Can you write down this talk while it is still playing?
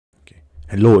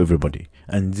Hello everybody,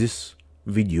 and this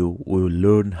video we will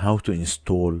learn how to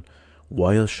install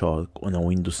Wireshark on a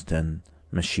Windows 10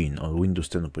 machine or Windows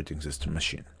 10 operating system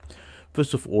machine.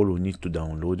 First of all, we need to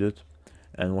download it,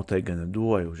 and what I'm gonna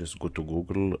do, I will just go to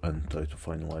Google and try to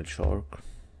find Wireshark.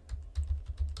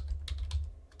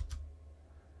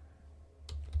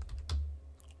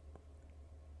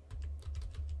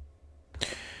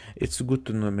 It's good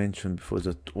to mention before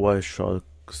that Wireshark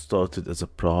started as a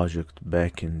project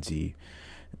back in the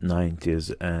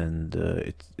 90s, and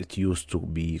it used to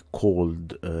be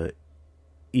called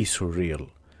Etherreal.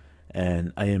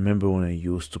 And I remember when I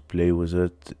used to play with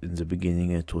it in the beginning,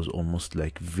 it was almost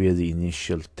like very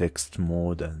initial text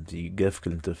mode, and the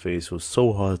graphical interface was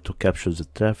so hard to capture the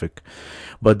traffic,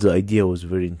 but the idea was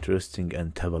very interesting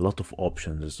and have a lot of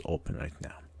options open right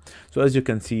now. So as you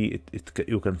can see,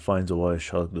 you can find the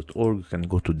wireshark.org. You can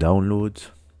go to downloads,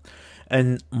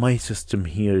 and my system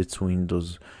here, it's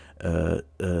Windows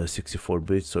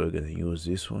 64-bit, so we're gonna use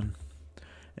this one,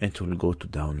 and we'll go to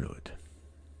download.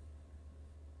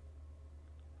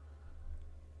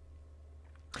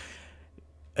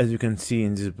 As you can see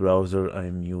in this browser,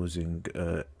 I'm using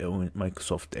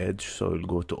Microsoft Edge, so I'll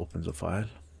go to open the file.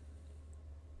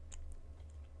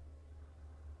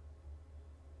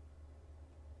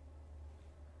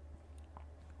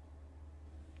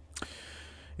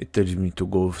 It tells me to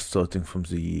go starting from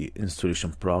the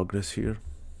installation progress here.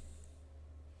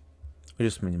 I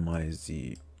just minimize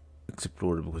the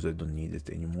Explorer because I don't need it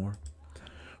anymore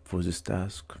for this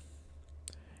task.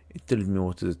 It tells me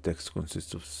what the text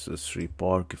consists of 3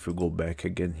 parts. If you go back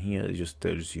again here, it just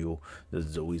tells you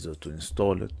that's the wizard to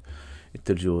install it. It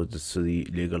tells you what the 3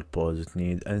 legal parts it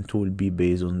needs, and it will be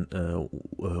based on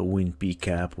Win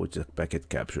PCAP, which is packet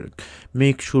capturing.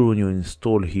 Make sure when you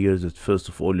install here that first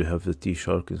of all you have the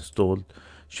T-Shark installed.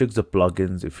 Check the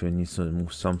plugins if you need to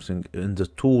remove something. In the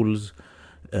tools,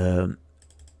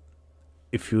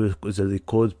 if you the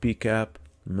record PCAP,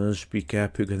 merge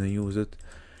PCAP, you're gonna use it.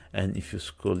 And if you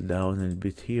scroll down a little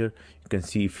bit here, you can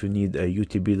see if you need a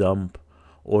UTB dump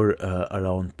or a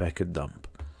round packet dump.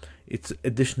 It's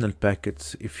additional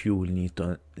packets if you will need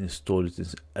to install it,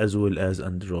 as well as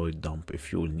Android dump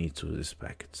if you will need to these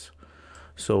packets.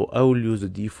 So I will use the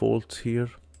defaults here,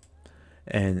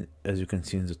 and as you can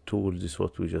see in the tool, this is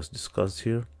what we just discussed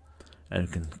here, and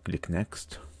you can click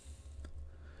next.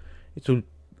 It will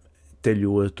tell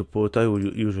you where to put. I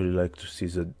will usually like to see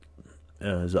the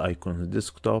icon on the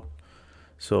desktop,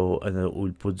 so and I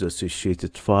will put the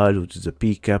associated file, which is a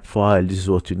PCAP file. This is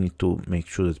what you need to make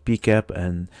sure that PCAP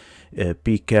and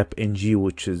PCAP NG,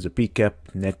 which is the PCAP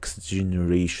next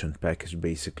generation package.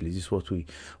 Basically, this is what we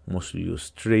mostly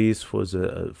use. Trace for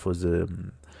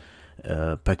the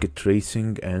packet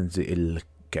tracing, and the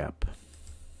LCAP.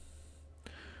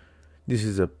 This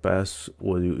is a pass,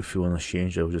 or if you want to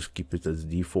change, I will just keep it as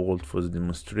default for the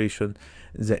demonstration.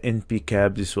 The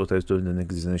NPCAP, this is what I told the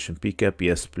next generation PCAP.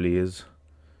 Yes, please,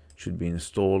 should be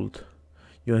installed.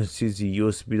 You want to see the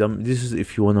USB dump. This is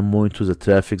if you want to monitor the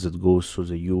traffic that goes through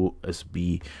the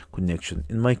USB connection.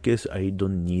 In my case, I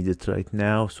don't need it right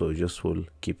now, so I just will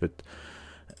keep it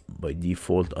by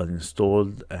default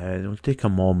uninstalled, and it will take a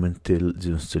moment till the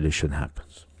installation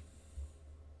happens.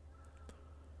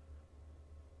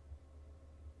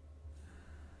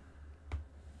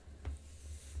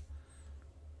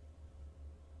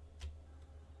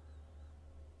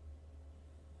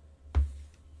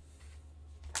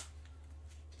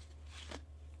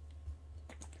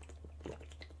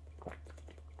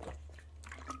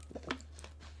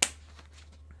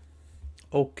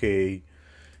 Okay,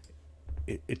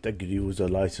 it agrees with the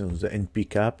license, the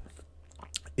NPCAP.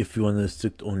 If you want to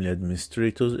restrict only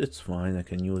administrators, it's fine, I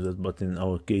can use it, but in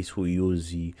our case we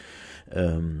use the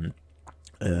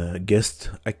guest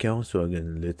account, so I'm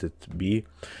gonna let it be.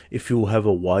 If you have a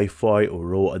Wi-Fi or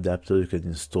raw adapter, you can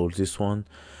install this one,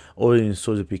 or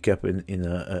install the PCAP in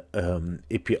a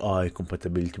API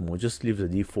compatibility mode. Just leave the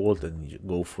default and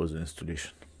go for the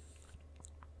installation.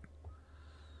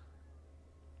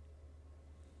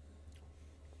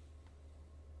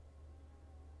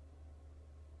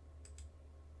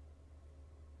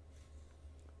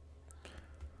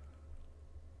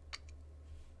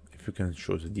 If you can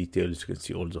show the details, you can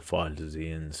see all the files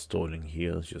they're installing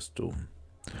here, just to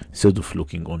instead of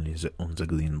looking only on the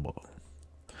green bar.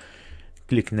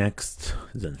 Click next,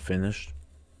 then finish.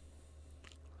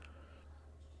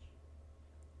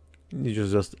 It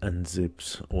just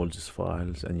unzips all these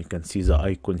files, and you can see the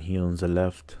icon here on the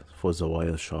left for the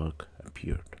Wireshark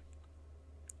appeared.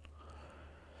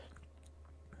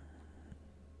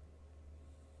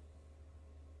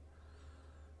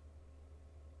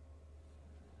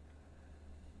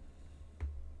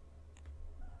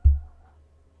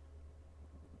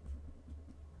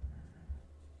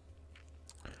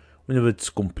 Whenever it's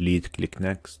complete, click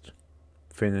next,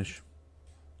 finish.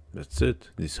 That's it.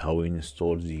 This is how we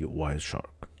install the Wireshark.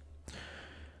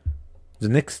 The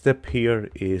next step here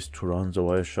is to run the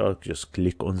Wireshark. Just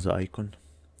click on the icon.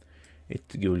 It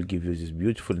will give you this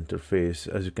beautiful interface.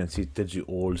 As you can see, it tells you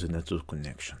all the network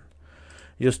connection.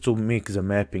 Just to make the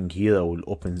mapping here, I will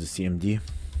open the CMD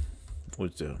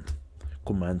with the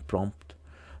command prompt,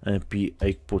 and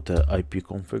I put a IP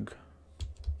config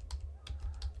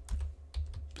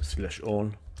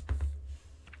 /all.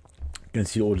 You can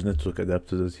see all the network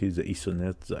adapters. Here's the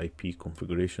Ethernet, the IP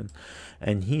configuration,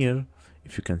 and here,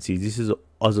 if you can see, this is the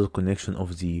other connection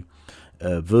of the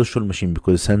virtual machine,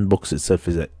 because Sandbox itself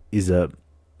is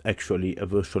actually a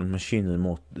virtual machine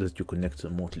remote that you connect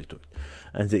remotely to it.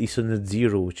 And the Ethernet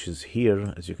 0, which is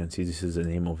here, as you can see, this is the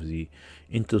name of the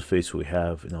interface we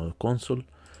have in our console,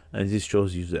 and this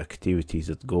shows you the activity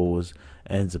that goes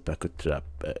and the packet trap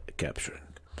capturing.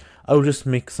 I will just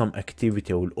make some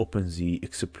activity. I will open the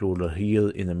Explorer here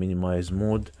in a minimize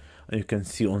mode, and you can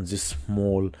see on this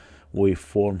small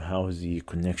waveform how the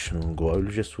connection will go. I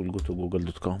will go to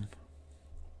google.com,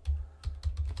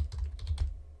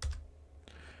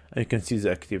 and you can see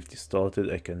the activity started.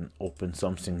 I can open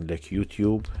something like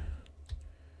YouTube,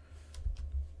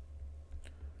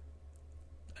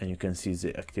 and you can see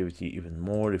the activity even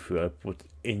more. If I put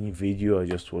any video, I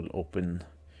just will open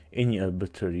any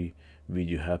arbitrary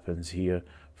video happens here.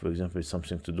 For example, it's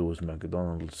something to do with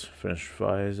McDonald's French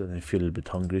fries, and I feel a bit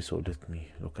hungry, so let me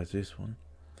look at this one.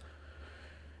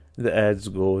 The ads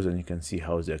goes, and you can see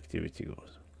how the activity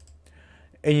goes.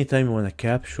 Anytime you want to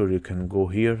capture, you can go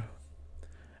here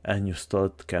and you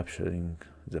start capturing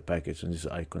the package on this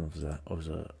icon of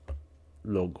the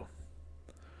logo.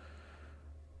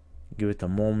 Give it a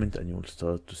moment and you will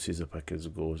start to see the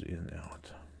package goes in and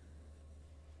out.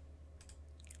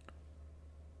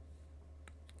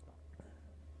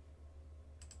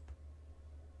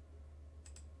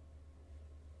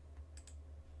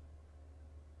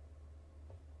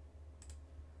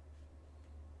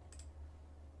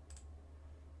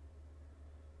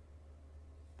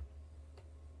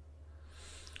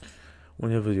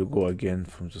 Whenever you go again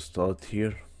from the start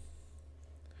here,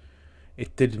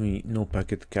 it tells me no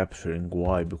packet capturing.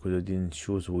 Why? Because I didn't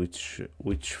choose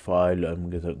which file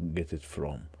I'm gonna get it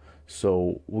from.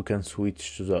 So we can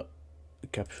switch to the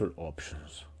capture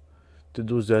options. To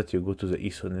do that, you go to the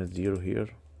Ethernet 0 here,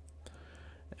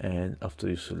 and after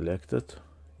you select it,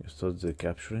 you start the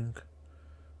capturing.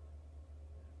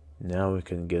 Now we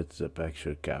can get the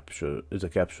capture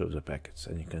of the packets,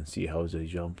 and you can see how they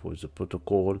jump with the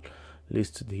protocol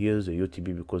listed here, the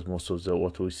UTB, because most of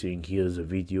what we're seeing here is a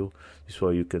video. This is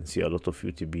why you can see a lot of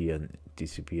UTB and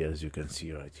TCP, as you can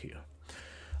see right here.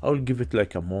 I will give it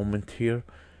like a moment here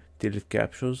till it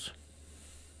captures.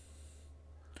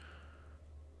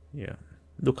 Yeah,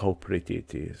 look how pretty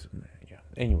it is. Yeah,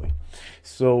 anyway,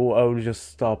 so I will just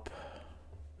stop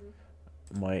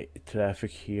my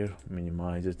traffic here,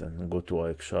 minimize it, and go to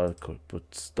Wireshark or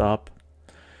put stop.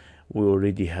 We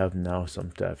already have now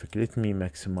some traffic. Let me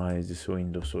maximize this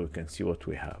window so you can see what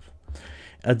we have.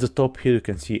 At the top here, you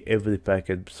can see every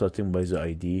packet starting by the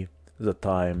ID, the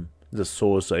time, the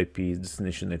source IP,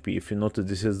 destination IP. If you notice,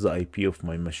 this is the IP of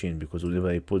my machine, because whenever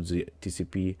I put the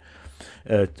TCP,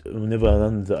 whenever I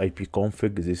run the IP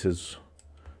config, this is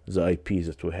the IP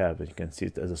that we have, and you can see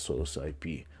it as a source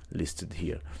IP listed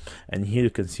here. And here you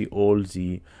can see all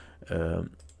the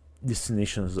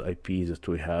destinations IP that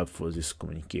we have for this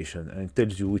communication, and it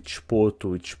tells you which port to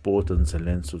which port and the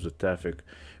length of the traffic.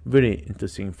 Very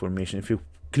interesting information. If you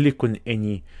click on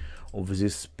any of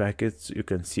these packets, you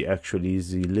can see actually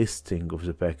the listing of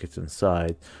the packets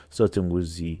inside, starting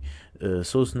with the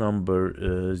source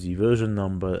number, the version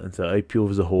number, and the IP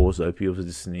of the host, IP of the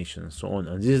destination, and so on.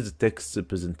 And this is the text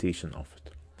representation of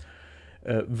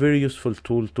it. Very useful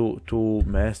tool to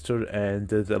master, and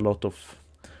there's a lot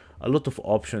of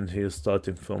options here,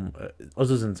 starting from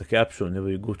other than the capture. Whenever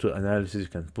you go to analysis, you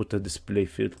can put a display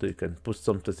filter, you can put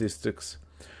some statistics,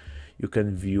 you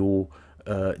can view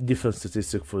different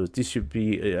statistics for the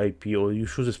TCP IP, or you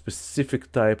choose a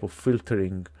specific type of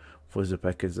filtering for the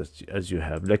packets that as you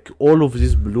have. Like all of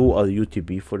these blue are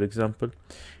UTB, for example.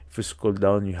 If you scroll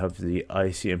down, you have the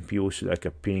ICMP, which is like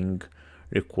a ping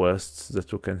requests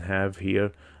that you can have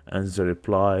here, and the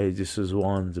reply. This is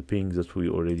the ping that we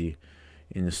already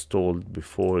installed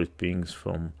before. It pings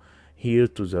from here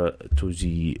to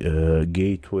the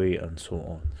gateway and so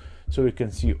on. So you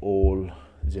can see all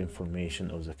the information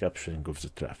of the capturing of the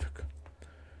traffic.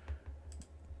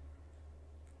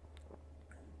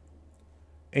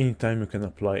 Anytime you can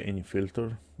apply any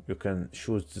filter, you can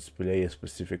choose display a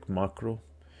specific macro.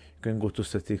 You You can go to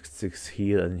statistics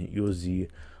here and use the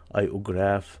IO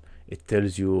graph. It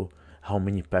tells you how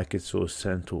many packets were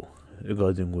sent to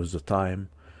regarding with the time,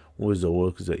 with the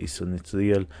work, the Ethernet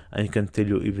real, and it can tell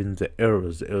you even the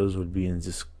errors. The errors will be in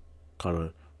this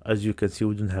color. As you can see,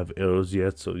 we don't have errors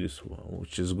yet, so this one,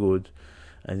 which is good,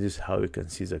 and this is how you can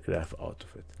see the graph out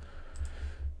of it.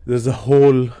 There's a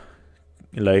whole,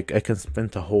 like, I can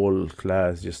spend a whole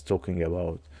class just talking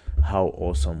about how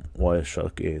awesome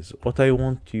Wireshark is. What I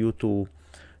want you to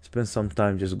spend some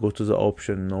time, just go to the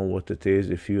option, know what it is.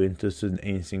 If you're interested in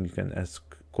anything, you can ask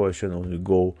question, or you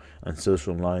go and search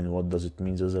online what does it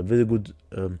mean. There's a very good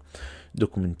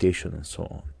documentation and so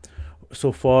on.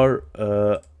 So far,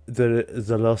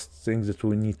 the last thing that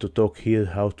we need to talk here,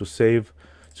 how to save.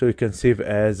 So you can save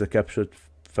as a captured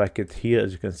packet here.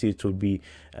 As you can see, it will be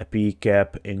a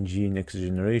PCAP NG next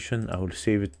generation. I will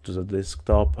save it to the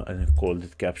desktop and I called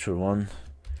it capture 1.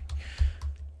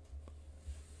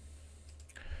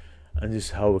 And this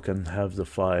is how we can have the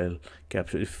file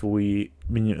captured. If we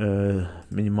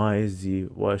minimize the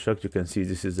Wireshark, you can see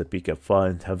this is the PCAP file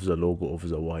and have the logo of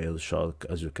the Wireshark,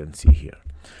 as you can see here.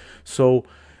 So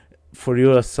for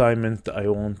your assignment, I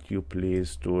want you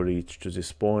please to reach to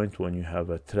this point when you have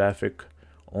a traffic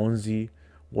on the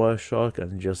Wireshark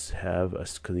and just have a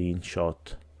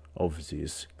screenshot of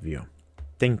this view.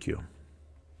 Thank you.